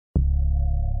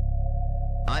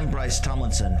I'm Bryce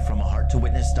Tomlinson from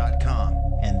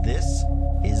ahearttowitness.com, and this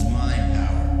is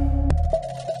MindPower.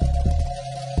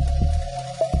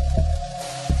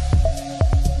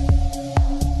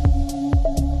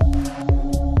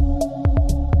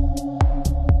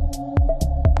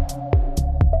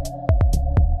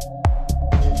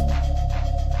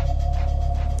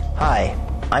 Hi,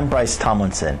 I'm Bryce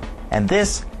Tomlinson, and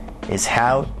this is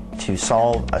how to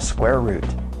solve a square root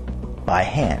by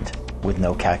hand with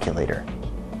no calculator.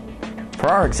 For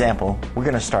our example, we're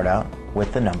going to start out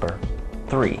with the number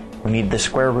 3. We need the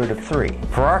square root of 3.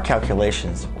 For our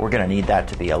calculations, we're going to need that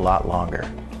to be a lot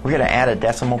longer. We're going to add a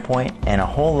decimal point and a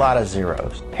whole lot of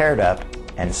zeros, paired up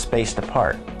and spaced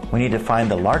apart. We need to find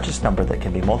the largest number that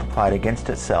can be multiplied against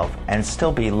itself and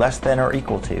still be less than or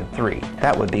equal to 3.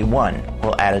 That would be 1.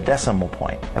 We'll add a decimal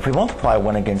point. If we multiply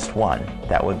 1 against 1,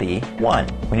 that would be 1.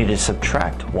 We need to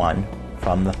subtract 1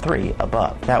 from the 3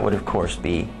 above. That would of course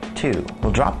be 2.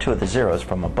 We'll drop 2 of the zeros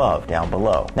from above down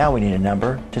below. Now we need a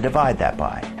number to divide that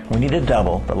by. We need to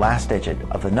double the last digit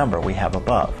of the number we have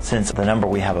above. Since the number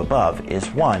we have above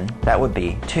is 1, that would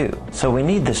be 2. So we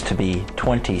need this to be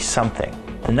 20-something.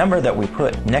 The number that we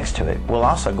put next to it will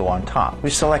also go on top. We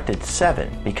selected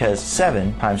 7 because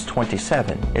 7 times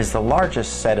 27 is the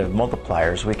largest set of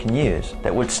multipliers we can use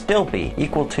that would still be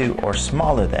equal to or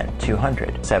smaller than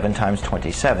 200. 7 times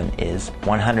 27 is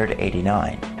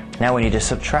 189. Now we need to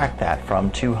subtract that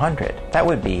from 200. That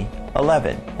would be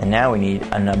 11. And now we need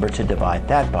a number to divide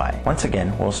that by. Once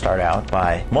again, we'll start out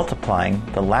by multiplying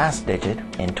the last digit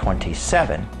in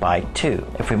 27 by 2.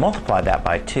 If we multiply that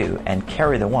by 2 and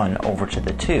carry the 1 over to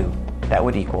the 2, that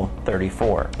would equal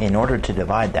 34. In order to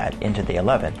divide that into the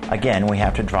 11, again we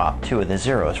have to drop 2 of the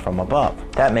zeros from above.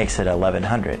 That makes it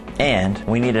 1100. And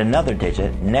we need another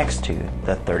digit next to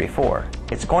the 34.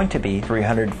 It's going to be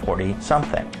 340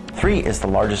 something. 3 is the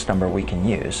largest number we can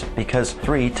use because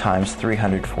 3 times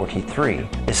 343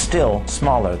 is still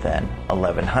smaller than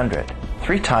 1100.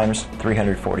 3 times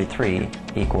 343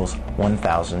 equals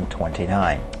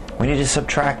 1029. We need to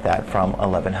subtract that from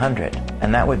 1100,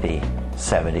 and that would be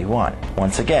 71.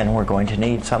 Once again, we're going to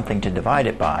need something to divide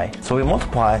it by, so we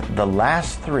multiply the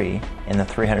last 3 in the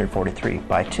 343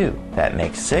 by 2. That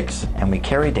makes 6, and we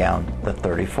carry down the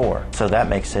 34. So that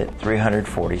makes it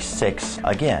 346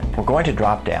 again. We're going to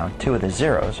drop down 2 of the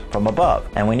zeros from above,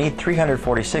 and we need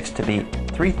 346 to be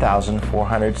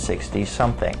 3,460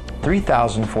 something.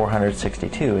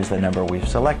 3,462 is the number we've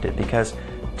selected because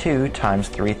 2 times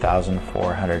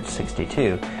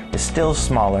 3,462 is still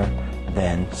smaller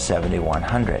than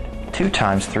 7,100. 2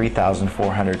 times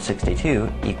 3,462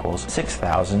 equals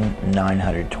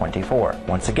 6,924.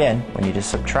 Once again, we need to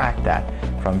subtract that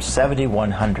from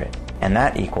 7,100, and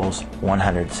that equals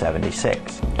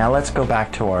 176. Now let's go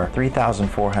back to our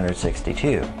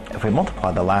 3,462. If we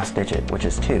multiply the last digit, which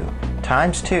is 2,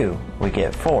 times 2, we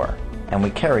get 4, and we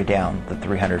carry down the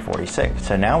 346.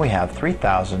 So now we have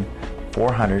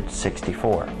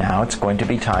 3,464. Now it's going to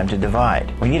be time to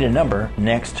divide. We need a number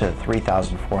next to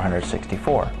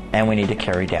 3,464, and we need to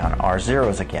carry down our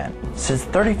zeros again. Since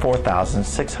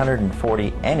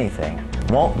 34,640 anything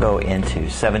won't go into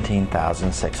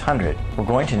 17,600, we're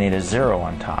going to need a 0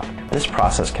 on top. This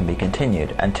process can be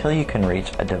continued until you can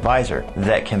reach a divisor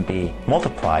that can be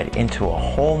multiplied into a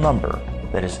whole number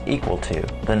that is equal to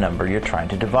the number you're trying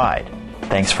to divide.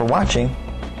 Thanks for watching.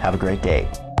 Have a great day.